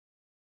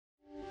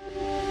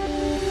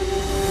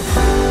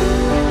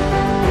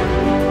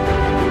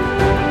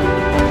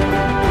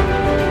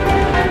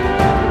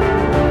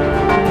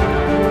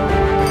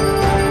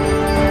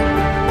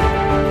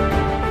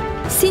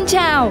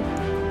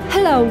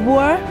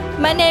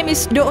My name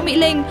is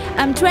Linh.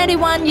 I'm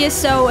 21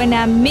 years old and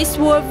I'm Miss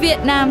World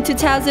Vietnam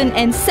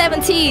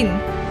 2017.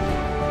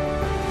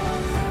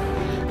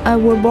 I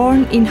was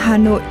born in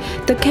Hanoi,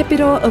 the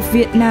capital of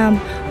Vietnam,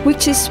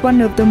 which is one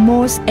of the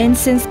most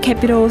ancient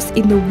capitals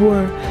in the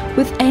world,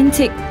 with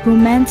antique,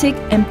 romantic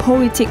and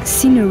poetic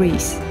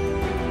sceneries.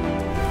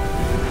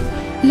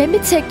 Let me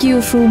take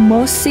you through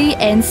mostly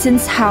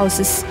ancient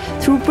houses,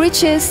 through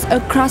bridges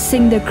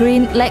crossing the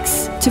green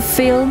lakes to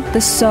feel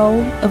the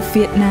soul of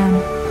Vietnam.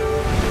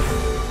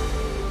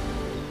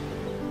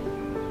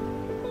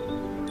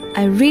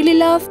 I really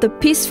love the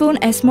peaceful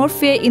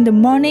atmosphere in the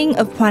morning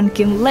of Hoàn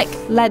Kiếm Lake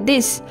like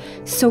this,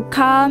 so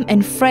calm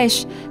and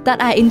fresh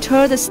that I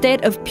enter the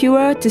state of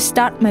pure to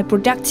start my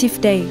productive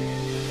day.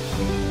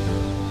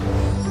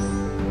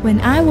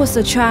 When I was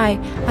a child,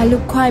 I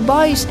looked quite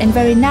boyish and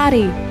very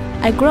naughty.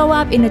 I grew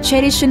up in a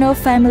traditional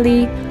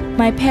family.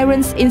 My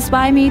parents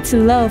inspired me to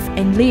love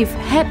and live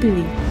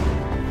happily.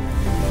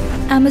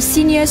 I'm a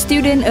senior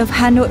student of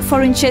Hanoi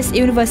Foreign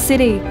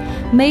University,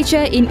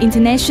 major in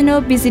International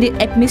Business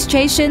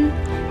Administration.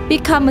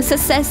 Become a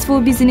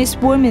successful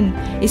businesswoman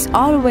is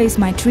always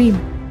my dream.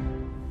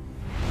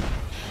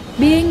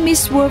 Being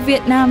Miss World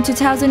Vietnam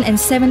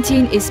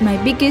 2017 is my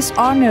biggest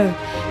honor.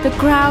 The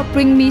crowd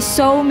brings me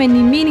so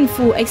many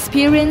meaningful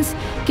experiences,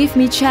 give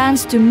me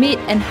chance to meet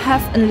and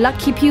have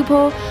unlucky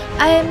people.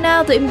 I am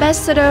now the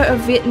ambassador of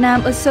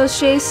Vietnam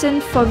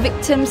Association for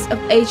Victims of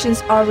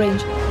Agent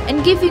Orange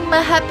and giving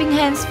my helping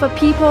hands for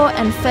people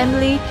and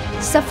family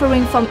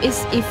suffering from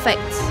its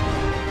effects.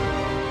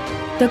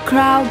 The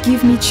crowd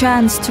give me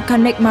chance to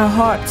connect my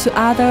heart to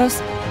others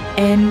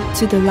and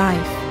to the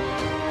life.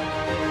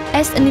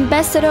 As an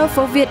ambassador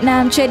for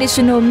Vietnam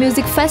Traditional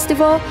Music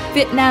Festival,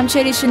 Vietnam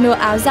Traditional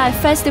Áo Dài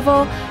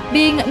Festival,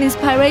 being an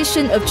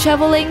inspiration of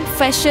traveling,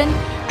 fashion,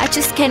 I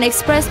just can't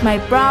express my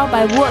proud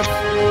by words.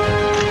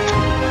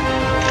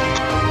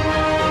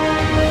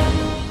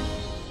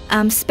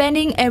 I'm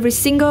spending every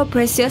single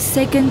precious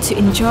second to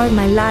enjoy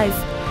my life.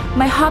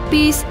 My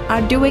hobbies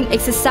are doing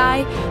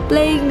exercise,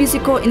 playing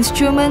musical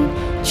instruments,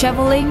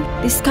 traveling,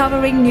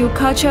 discovering new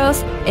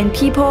cultures and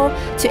people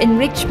to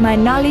enrich my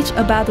knowledge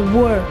about the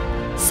world,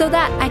 so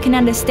that I can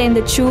understand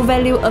the true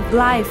value of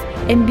life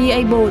and be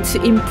able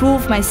to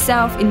improve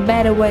myself in a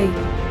better way.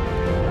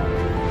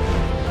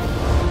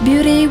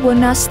 Beauty will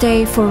not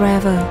stay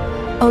forever.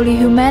 Only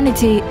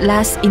humanity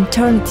lasts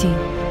eternity.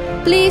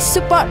 Please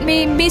support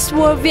me, Miss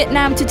World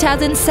Vietnam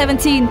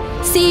 2017.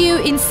 See you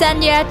in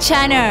Sanya,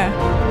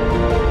 China.